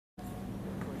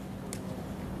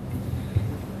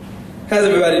How's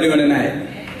everybody doing tonight?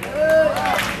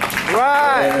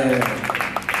 Right.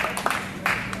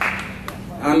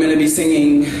 I'm going to be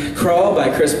singing Crawl by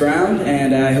Chris Brown,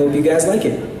 and I hope you guys like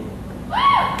it.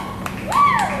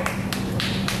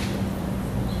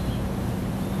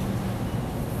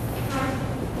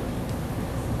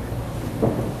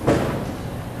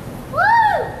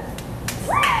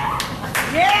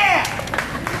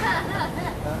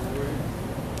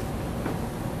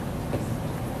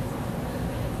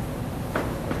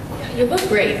 You look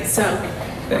great, so.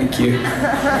 Thank you. We're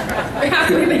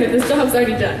halfway there. This job's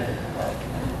already done.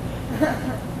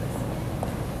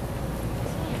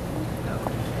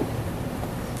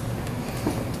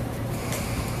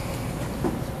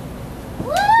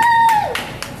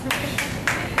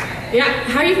 Yeah,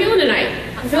 how are you feeling tonight?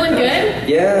 You feeling good?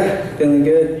 Yeah, feeling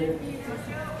good.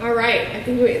 All right, I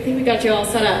think we got you all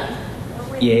set up.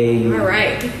 Yay. All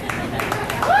right.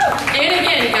 And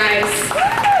again, guys.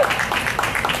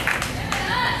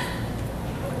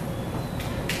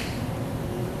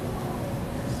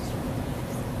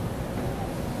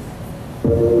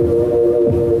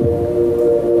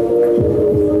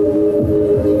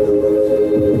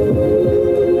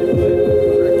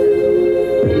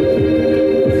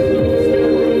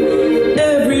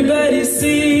 Everybody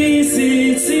sees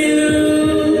it's you.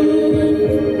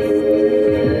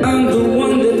 I'm the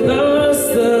one that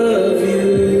lost the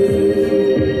view.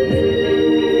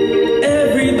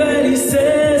 Everybody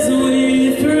says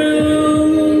we're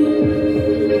through.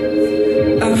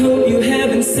 I hope you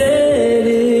haven't said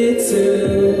it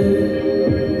too.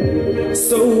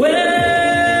 So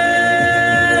where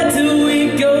do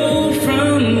we go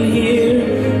from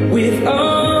here with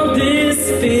all this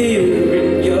fear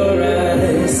in your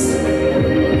eyes?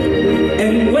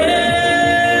 And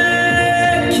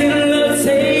where can love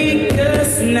take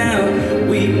us now?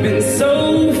 We've been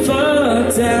so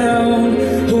far down,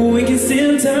 we can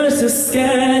still touch the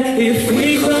sky if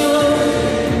we crawl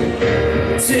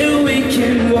till we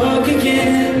can walk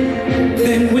again.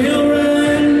 Then we'll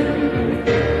run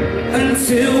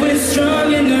until we're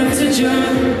strong enough to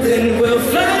jump. Then we'll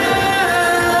fly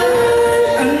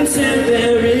until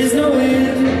there is no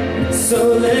end.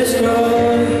 So let's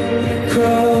crawl,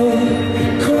 crawl,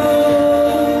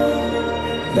 crawl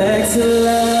back to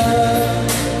love.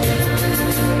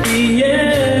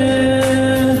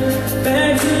 Yeah,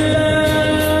 back to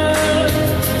love.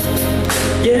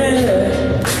 Yeah.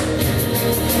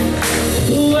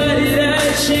 Why did I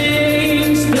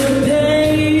change the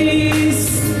pace?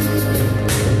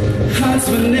 Hearts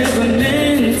were never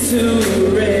meant to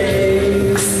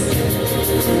race.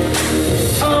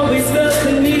 Always felt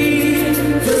the need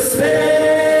for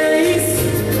space,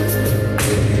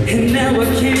 and now I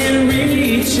can't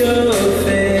reach your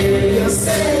face.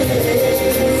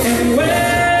 And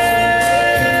where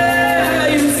are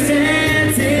you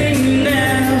standing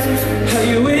now? Are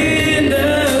you in the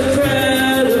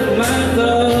crowd of my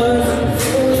thoughts?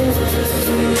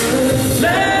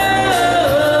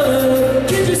 Love,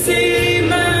 can't you see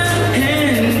my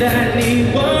hand? I need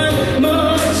one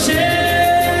more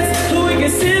chance. We can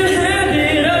still have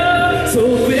it all. So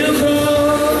we'll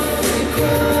crawl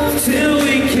till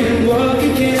we can walk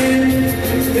again.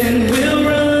 Then we'll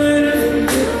run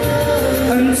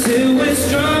until we're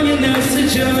strong enough to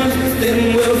jump. Then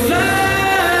we'll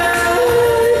fly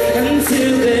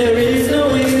until there is no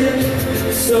end.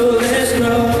 So let's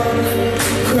crawl,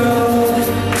 crawl,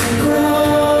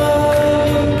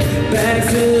 crawl back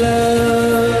to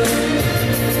love.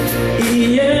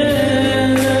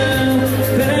 Yeah,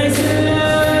 back to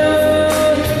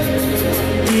love.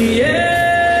 Yeah,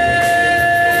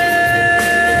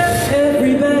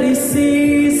 everybody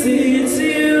sees it's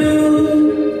you.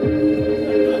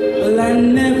 Well, I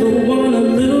never wanna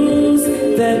lose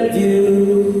that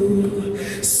view.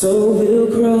 So we'll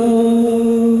crawl.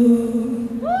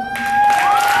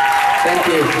 Thank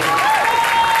you.